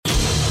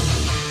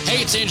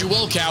Hey, it's Andrew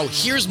Wilkow.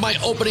 Here's my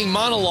opening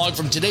monologue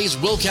from today's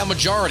Wilkow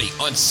Majority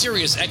on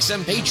Sirius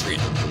XM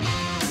Patriot.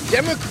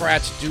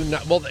 Democrats do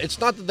not, well, it's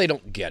not that they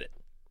don't get it.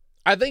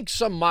 I think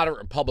some moderate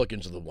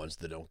Republicans are the ones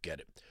that don't get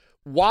it.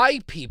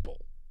 Why people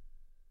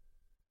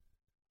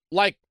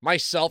like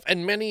myself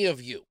and many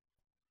of you,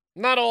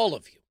 not all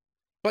of you,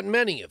 but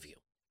many of you,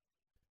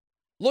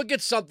 look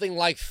at something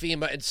like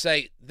FEMA and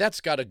say,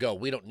 that's got to go.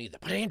 We don't need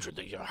that. But Andrew,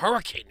 the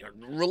hurricane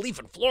relief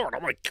in Florida,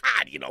 oh my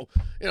God, you know,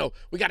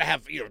 we got to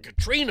have,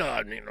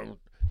 Katrina and,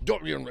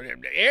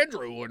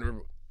 Andrew.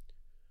 And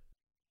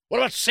what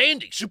about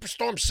Sandy,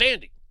 Superstorm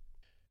Sandy?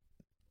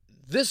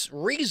 This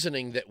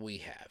reasoning that we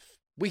have,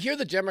 we hear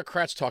the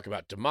Democrats talk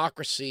about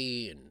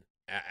democracy and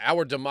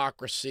our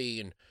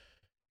democracy, and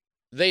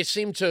they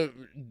seem to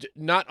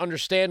not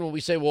understand when we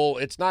say, well,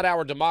 it's not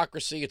our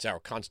democracy, it's our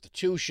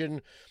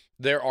Constitution.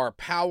 There are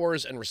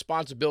powers and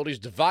responsibilities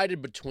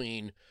divided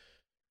between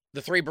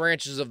the three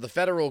branches of the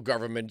federal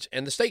government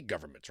and the state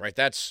governments, right?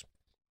 That's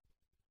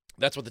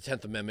what the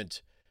 10th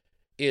Amendment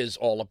is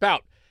all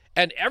about.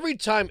 And every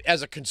time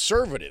as a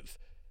conservative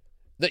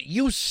that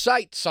you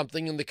cite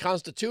something in the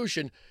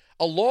Constitution,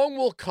 along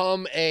will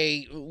come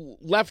a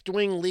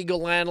left-wing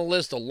legal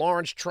analyst, a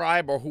Lawrence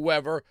Tribe, or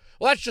whoever.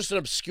 Well, that's just an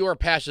obscure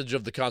passage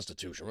of the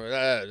Constitution.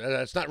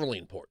 That's not really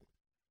important.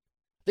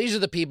 These are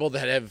the people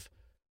that have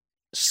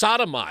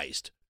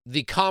sodomized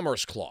the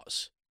Commerce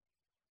Clause.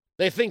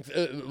 They think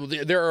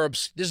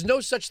there's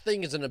no such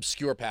thing as an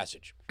obscure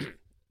passage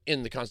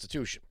in the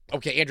Constitution.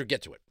 Okay, Andrew,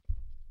 get to it.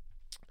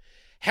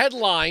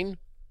 Headline,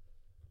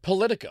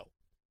 Politico.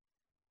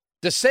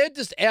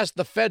 DeSantis asked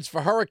the feds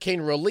for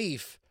hurricane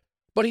relief,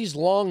 but he's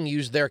long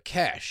used their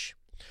cash.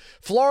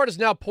 Florida is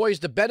now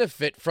poised to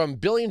benefit from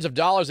billions of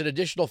dollars in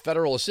additional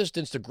federal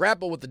assistance to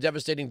grapple with the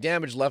devastating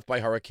damage left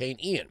by Hurricane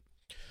Ian.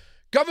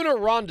 Governor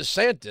Ron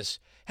DeSantis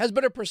has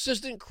been a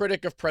persistent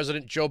critic of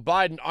President Joe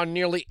Biden on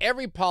nearly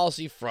every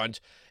policy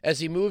front as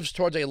he moves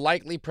towards a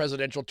likely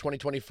presidential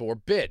 2024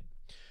 bid.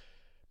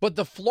 But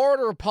the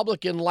Florida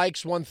Republican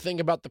likes one thing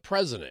about the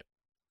president: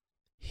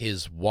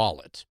 his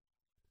wallet.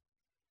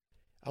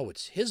 Oh,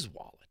 it's his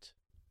wallet.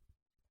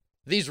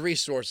 These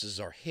resources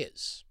are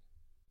his.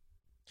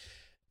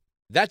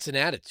 That's an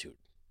attitude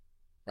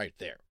right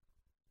there.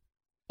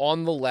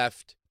 On the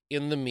left,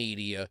 in the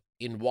media,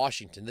 in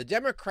Washington. The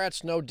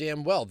Democrats know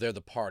damn well they're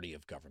the party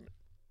of government.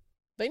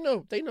 They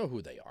know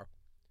who they are.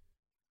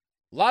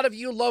 A lot of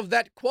you love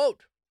that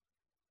quote.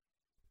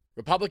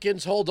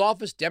 Republicans hold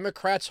office,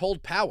 Democrats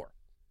hold power.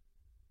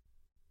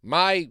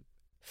 My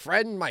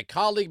friend, my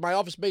colleague, my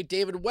office mate,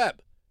 David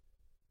Webb,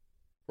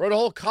 wrote a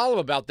whole column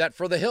about that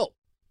for The Hill,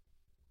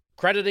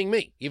 crediting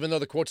me, even though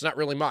the quote's not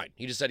really mine.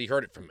 He just said he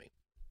heard it from me.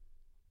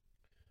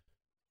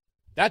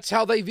 That's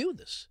how they view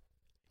this.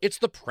 It's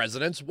the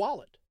president's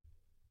wallet.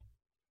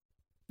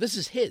 This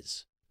is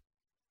his.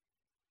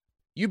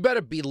 You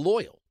better be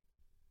loyal.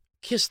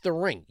 Kiss the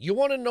ring. You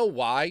want to know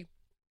why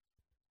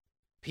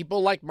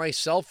people like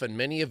myself and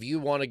many of you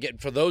want to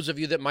get, for those of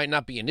you that might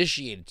not be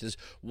initiated to this,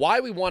 why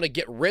we want to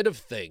get rid of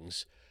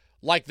things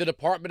like the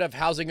Department of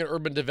Housing and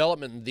Urban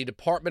Development, the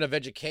Department of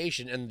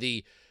Education, and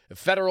the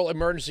Federal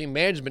Emergency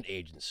Management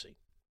Agency,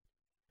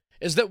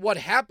 is that what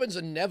happens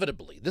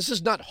inevitably, this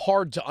is not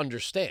hard to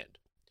understand,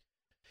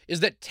 is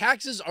that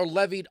taxes are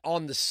levied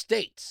on the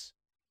states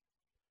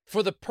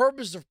for the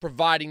purpose of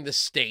providing the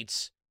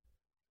states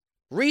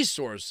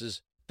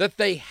resources that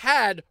they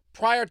had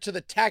prior to the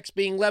tax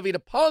being levied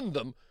upon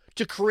them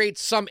to create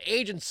some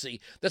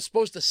agency that's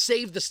supposed to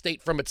save the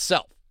state from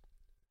itself.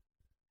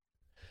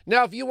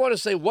 Now, if you want to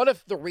say, what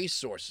if the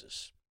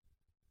resources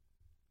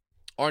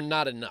are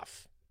not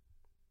enough?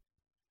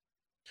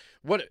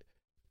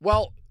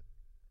 Well,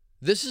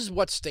 this is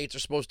what states are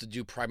supposed to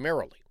do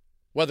primarily,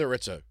 whether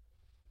it's a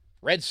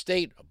red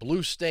state, a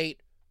blue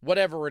state,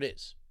 whatever it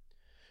is.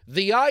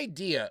 The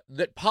idea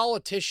that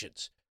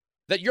politicians,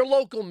 that your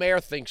local mayor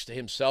thinks to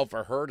himself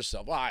or her to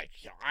herself, well,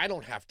 I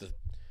don't have to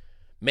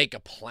make a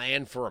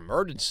plan for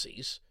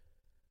emergencies.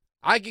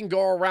 I can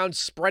go around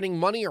spreading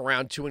money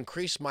around to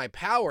increase my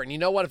power. And you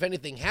know what? If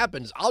anything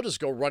happens, I'll just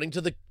go running to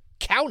the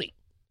county.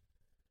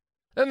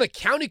 Then the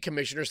county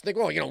commissioners think,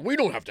 well, we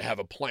don't have to have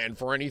a plan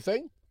for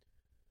anything.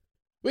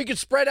 We can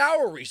spread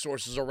our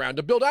resources around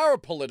to build our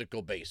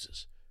political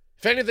bases.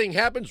 If anything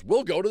happens,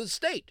 we'll go to the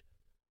state.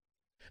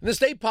 And the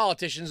state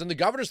politicians and the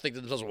governors think to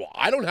themselves, well,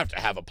 I don't have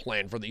to have a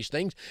plan for these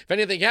things. If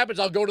anything happens,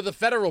 I'll go to the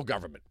federal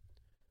government.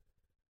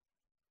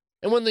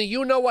 And when the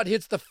you-know-what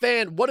hits the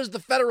fan, what does the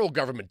federal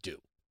government do?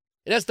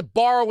 It has to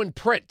borrow and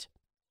print.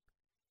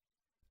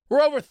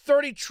 We're over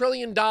 $30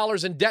 trillion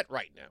in debt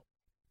right now.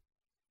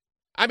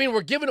 I mean,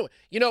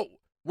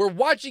 we're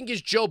watching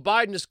as Joe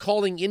Biden is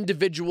calling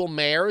individual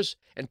mayors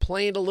and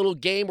playing a little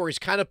game where he's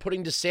kind of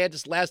putting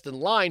DeSantis last in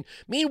line.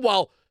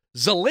 Meanwhile,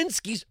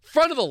 Zelensky's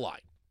front of the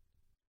line.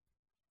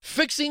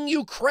 Fixing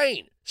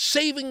Ukraine,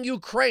 saving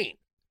Ukraine.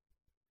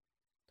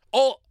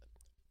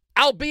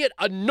 Albeit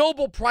a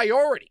noble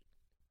priority,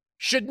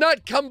 should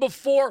not come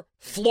before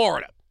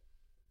Florida.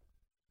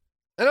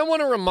 And I want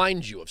to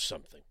remind you of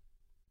something.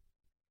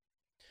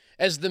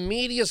 as the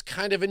media's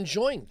kind of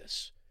enjoying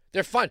this.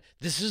 They're fine.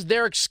 This is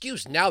their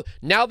excuse. Now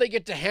they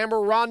get to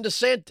hammer Ron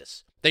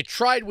DeSantis. They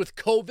tried with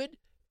COVID.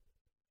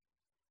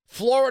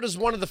 Florida's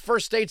one of the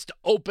first states to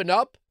open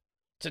up,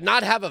 to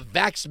not have a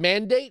vax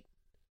mandate.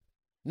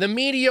 The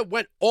media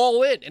went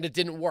all in, and it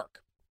didn't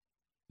work.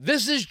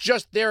 This is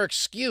just their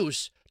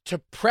excuse to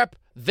prep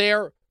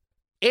their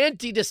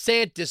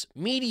anti-DeSantis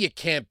media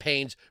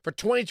campaigns for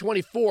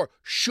 2024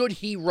 should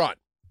he run.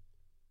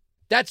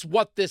 That's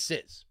what this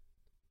is.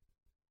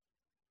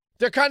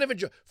 They're kind of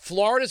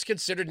Florida's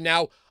considered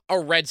now a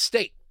red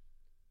state.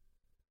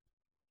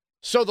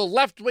 So the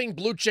left-wing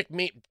blue check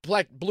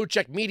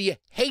media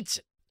hates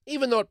it,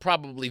 even though it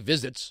probably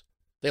visits.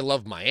 They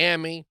love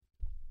Miami,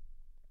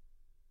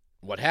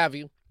 what have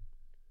you,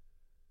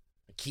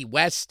 Key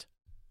West,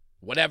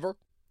 whatever.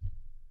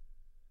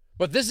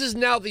 But this is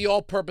now the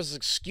all-purpose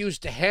excuse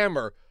to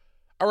hammer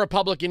a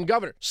Republican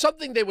governor,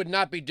 something they would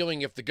not be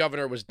doing if the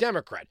governor was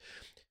Democrat.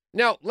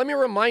 Now, let me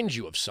remind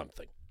you of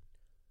something.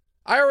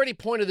 I already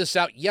pointed this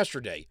out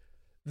yesterday,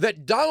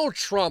 that Donald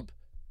Trump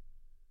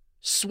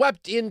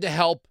swept in to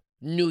help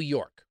New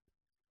York,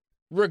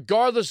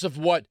 regardless of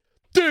what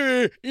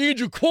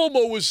Andrew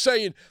Cuomo was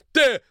saying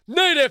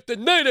night after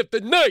night after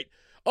night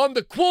on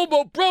the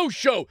Cuomo Bro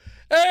Show.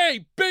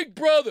 Hey, big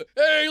brother.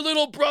 Hey,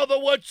 little brother,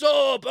 what's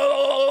up?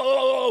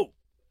 Oh!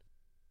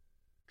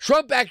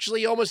 Trump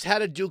actually almost had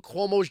to do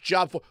Cuomo's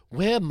job for,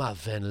 where are my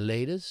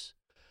ventilators?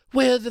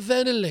 Where are the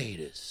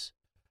ventilators?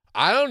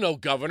 I don't know,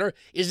 Governor.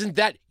 Isn't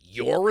that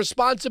your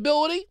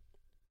responsibility?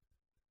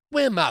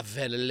 Where are my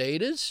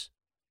ventilators?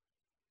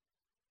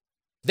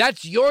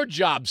 That's your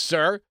job,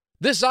 sir.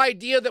 This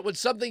idea that when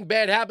something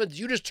bad happens,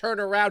 you just turn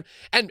around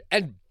and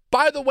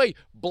by the way,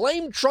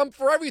 blame Trump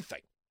for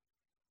everything.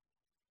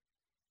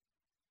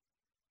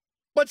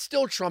 But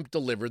still, Trump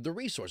delivered the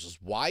resources.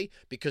 Why?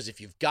 Because if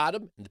you've got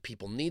them and the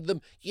people need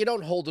them, you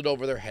don't hold it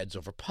over their heads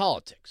over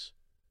politics.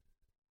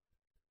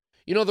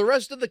 You know, the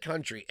rest of the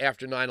country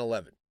after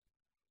 9/11,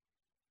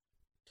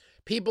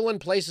 people in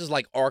places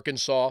like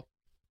Arkansas,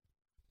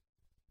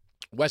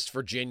 West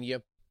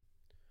Virginia,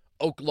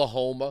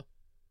 Oklahoma,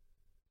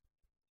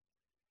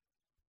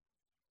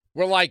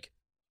 were like,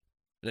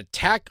 an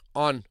attack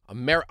on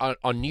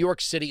New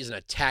York City is an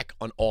attack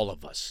on all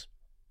of us.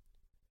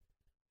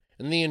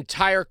 And the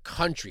entire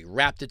country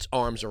wrapped its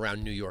arms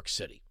around New York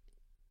City.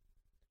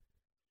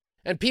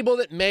 And people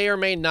that may or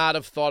may not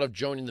have thought of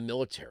joining the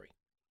military,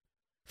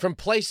 from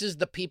places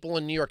the people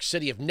in New York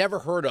City have never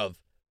heard of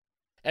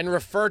and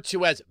referred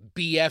to as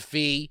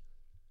BFE,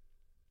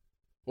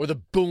 or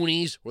the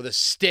Boonies, or the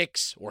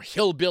Sticks, or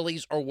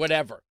Hillbillies, or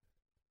whatever,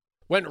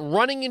 went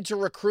running into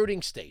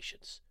recruiting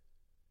stations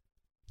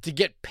to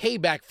get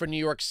payback for New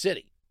York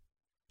City.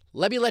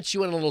 Let me let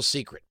you in a little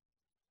secret.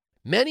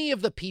 Many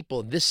of the people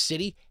in this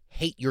city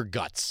hate your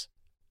guts.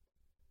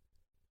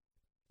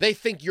 They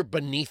think you're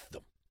beneath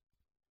them.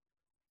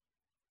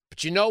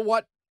 But you know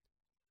what?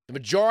 The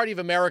majority of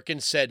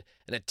Americans said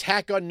an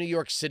attack on New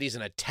York City is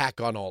an attack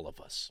on all of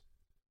us.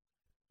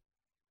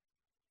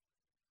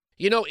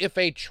 You know, if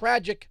a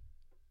tragic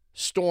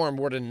storm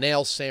were to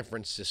nail San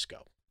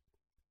Francisco,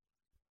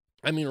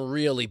 I mean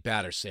really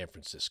batter San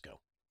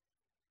Francisco,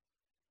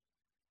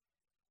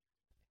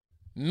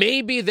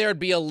 maybe there'd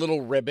be a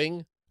little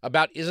ribbing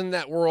about, isn't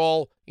that we're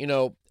all,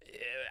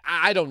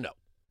 I don't know.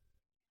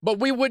 But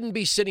we wouldn't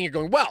be sitting here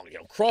going, well,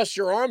 cross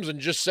your arms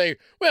and just say,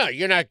 well,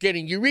 you're not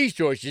getting your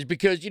resources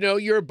because,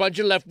 you're a bunch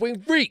of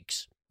left-wing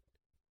freaks.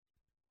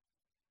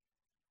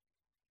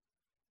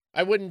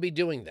 I wouldn't be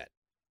doing that.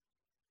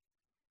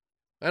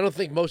 I don't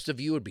think most of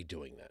you would be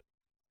doing that.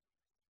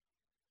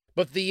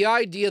 But the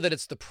idea that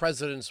it's the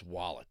president's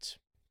wallet,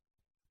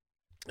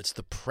 it's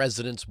the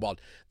president's wallet,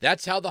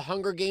 that's how the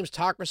Hunger Games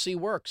autocracy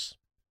works.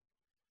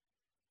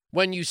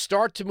 When you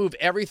start to move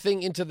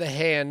everything into the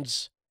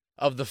hands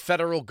of the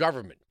federal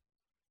government,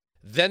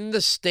 then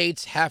the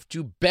states have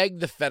to beg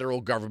the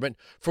federal government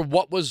for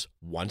what was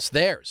once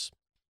theirs.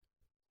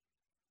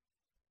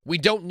 We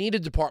don't need a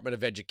Department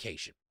of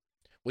Education.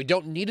 We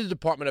don't need a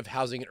Department of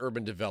Housing and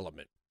Urban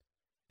Development.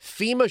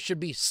 FEMA should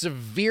be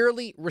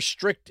severely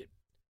restricted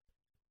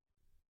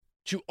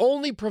to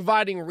only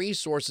providing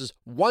resources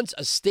once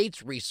a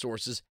state's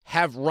resources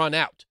have run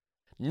out,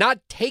 not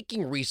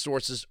taking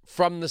resources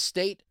from the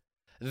state,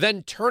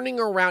 then turning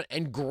around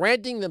and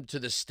granting them to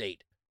the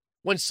state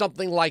when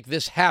something like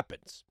this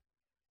happens.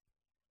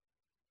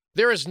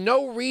 There is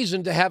no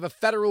reason to have a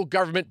federal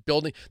government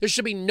building. There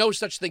should be no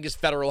such thing as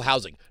federal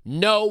housing.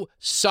 No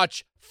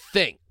such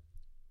thing.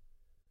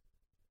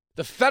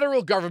 The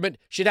federal government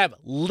should have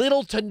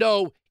little to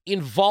no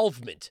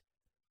involvement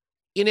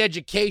in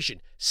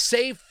education,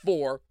 save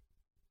for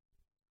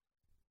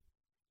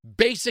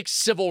basic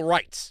civil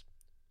rights.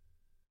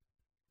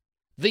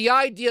 The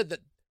idea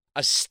that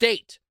a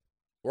state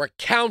or a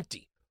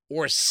county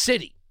or a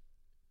city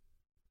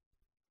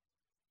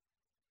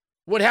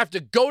would have to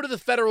go to the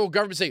federal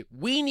government and say,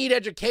 we need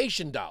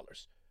education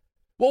dollars.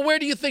 Well, where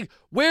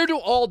do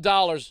all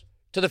dollars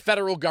to the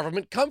federal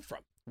government come from?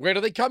 Where do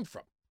they come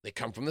from? They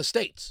come from the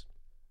states.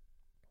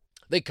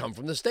 They come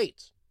from the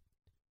states.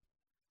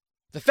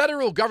 The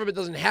federal government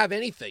doesn't have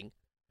anything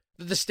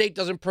that the state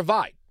doesn't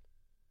provide.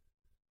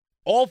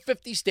 All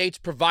 50 states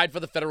provide for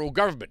the federal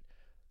government.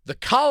 The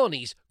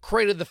colonies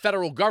created the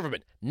federal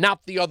government,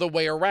 not the other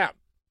way around.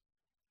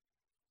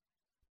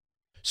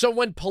 So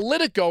when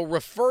Politico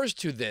refers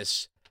to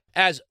this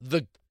as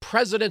the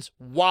president's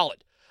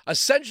wallet,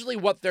 essentially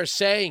what they're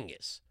saying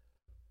is,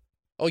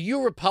 oh,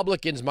 you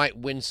Republicans might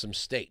win some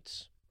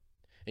states,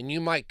 and you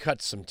might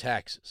cut some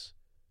taxes,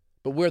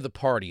 but we're the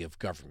party of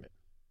government.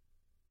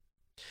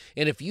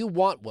 And if you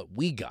want what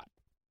we got,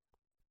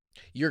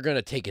 you're going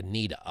to take a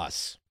knee to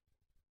us.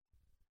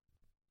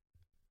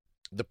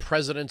 The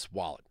president's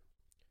wallet.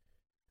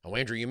 Oh,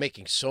 Andrew, you're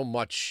making so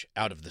much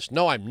out of this.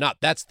 No, I'm not.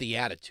 That's the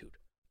attitude.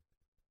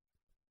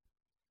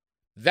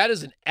 That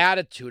is an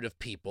attitude of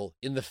people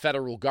in the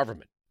federal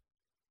government.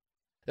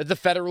 That the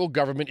federal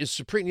government is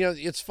supreme. You know,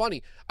 it's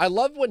funny. I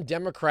love when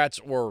Democrats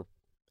or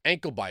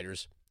ankle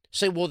biters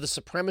say, well, the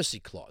supremacy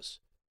clause.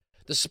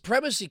 The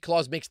supremacy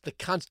clause makes the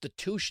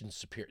Constitution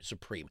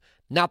supreme,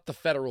 not the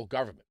federal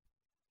government.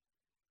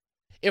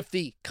 If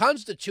the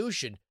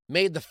Constitution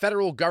made the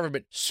federal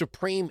government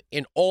supreme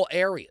in all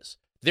areas,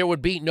 there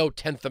would be no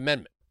 10th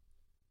Amendment.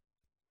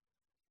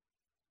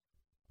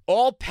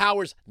 All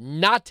powers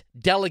not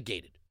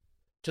delegated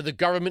to the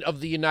government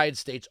of the United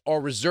States are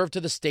reserved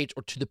to the states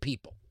or to the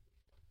people.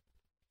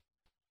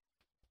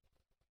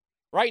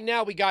 Right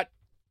now, we got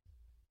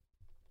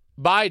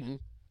Biden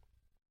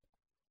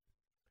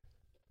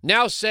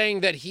now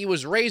saying that he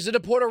was raised in a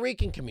Puerto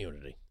Rican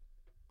community.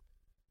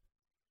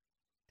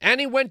 And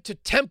he went to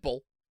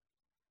temple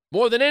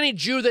more than any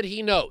Jew that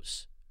he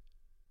knows.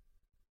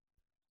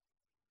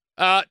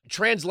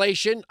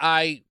 Translation,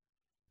 I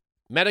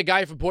met a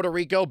guy from Puerto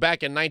Rico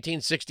back in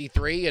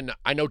 1963, and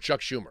I know Chuck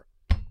Schumer.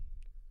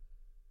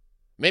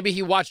 Maybe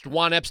he watched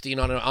Juan Epstein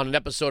on an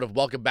episode of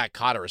Welcome Back,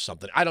 Kotter or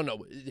something. I don't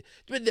know.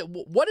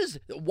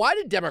 Why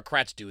did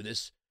Democrats do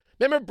this?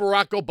 Remember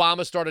Barack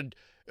Obama started,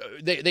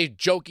 they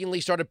jokingly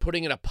started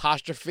putting an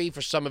apostrophe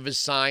for some of his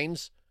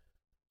signs?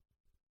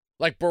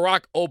 Like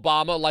Barack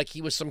Obama, like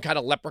he was some kind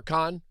of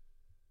leprechaun?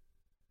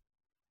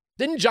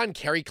 Didn't John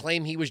Kerry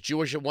claim he was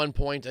Jewish at one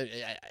point?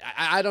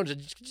 I don't,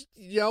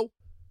 you know?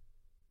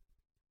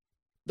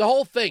 The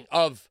whole thing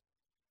of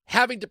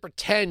having to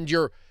pretend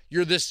you're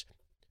this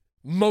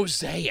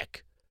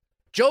mosaic.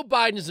 Joe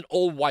Biden is an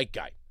old white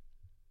guy.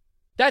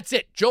 That's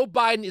it. Joe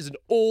Biden is an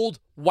old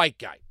white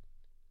guy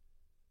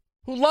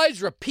who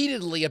lies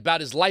repeatedly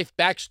about his life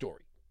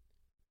backstory.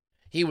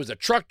 He was a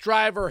truck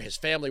driver. His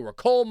family were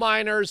coal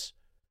miners.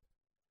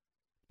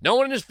 No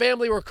one in his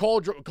family were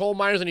coal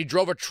miners, and he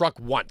drove a truck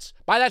once.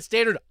 By that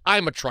standard,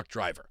 I'm a truck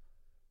driver.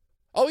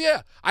 Oh,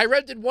 yeah. I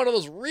rented one of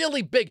those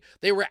really big.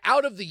 They were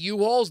out of the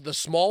U-Hauls, the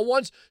small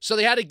ones, so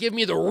they had to give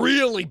me the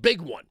really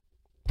big one.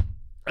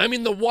 I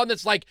mean, the one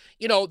that's like,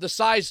 you know, the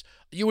size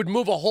you would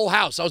move a whole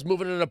house. I was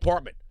moving an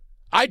apartment.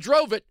 I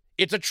drove it.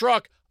 It's a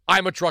truck.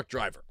 I'm a truck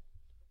driver.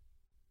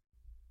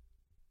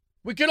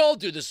 We can all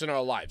do this in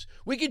our lives.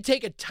 We can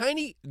take a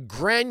tiny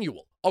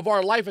granule of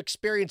our life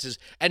experiences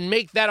and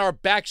make that our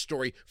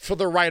backstory for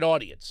the right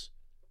audience.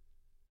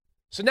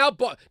 So now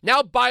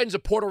Biden's a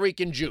Puerto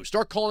Rican Jew.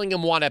 Start calling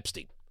him Juan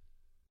Epstein.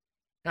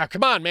 Now,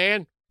 come on,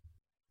 man.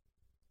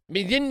 I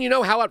mean, didn't you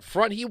know how out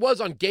front he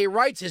was on gay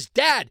rights? Him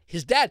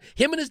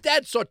and his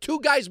dad saw two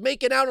guys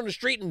making out on the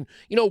street in,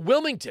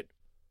 Wilmington.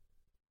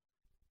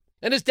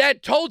 And his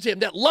dad told him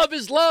that love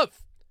is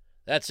love.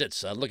 That's it,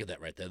 son. Look at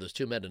that right there. Those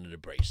two men in an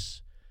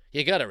embrace.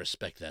 You got to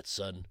respect that,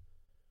 son.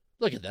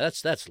 Look at that.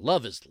 That's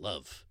love is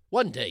love.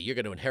 One day you're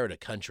going to inherit a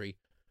country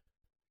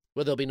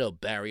where there'll be no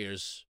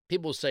barriers.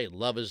 People will say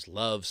love is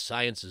love,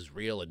 science is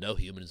real, and no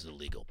human is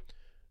illegal.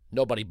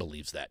 Nobody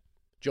believes that.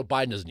 Joe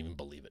Biden doesn't even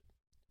believe it.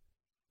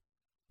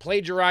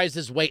 Plagiarized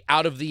his way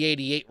out of the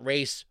 88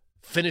 race,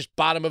 finished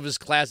bottom of his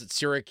class at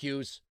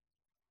Syracuse.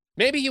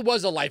 Maybe he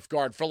was a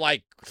lifeguard for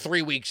like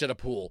 3 weeks at a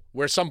pool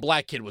where some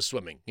black kid was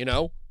swimming,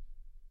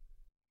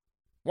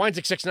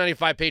 Weinzig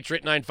 695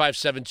 Patriot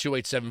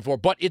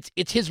 957-2874. But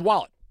it's his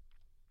wallet.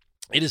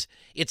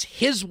 It's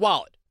his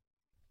wallet.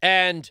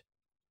 And,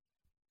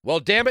 well,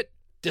 damn it,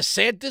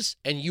 DeSantis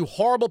and you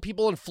horrible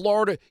people in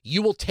Florida,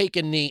 you will take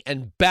a knee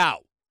and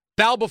bow.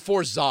 Bow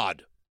before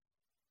Zod.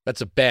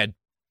 That's a bad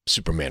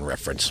Superman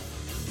reference.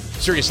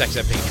 Sirius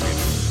XM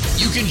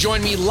Patriot. You can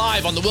join me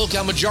live on the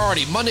Wilkow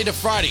Majority, Monday to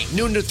Friday,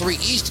 noon to 3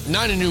 East,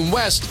 9 to noon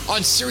West,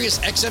 on Sirius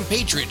XM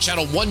Patriot,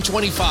 channel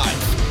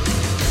 125.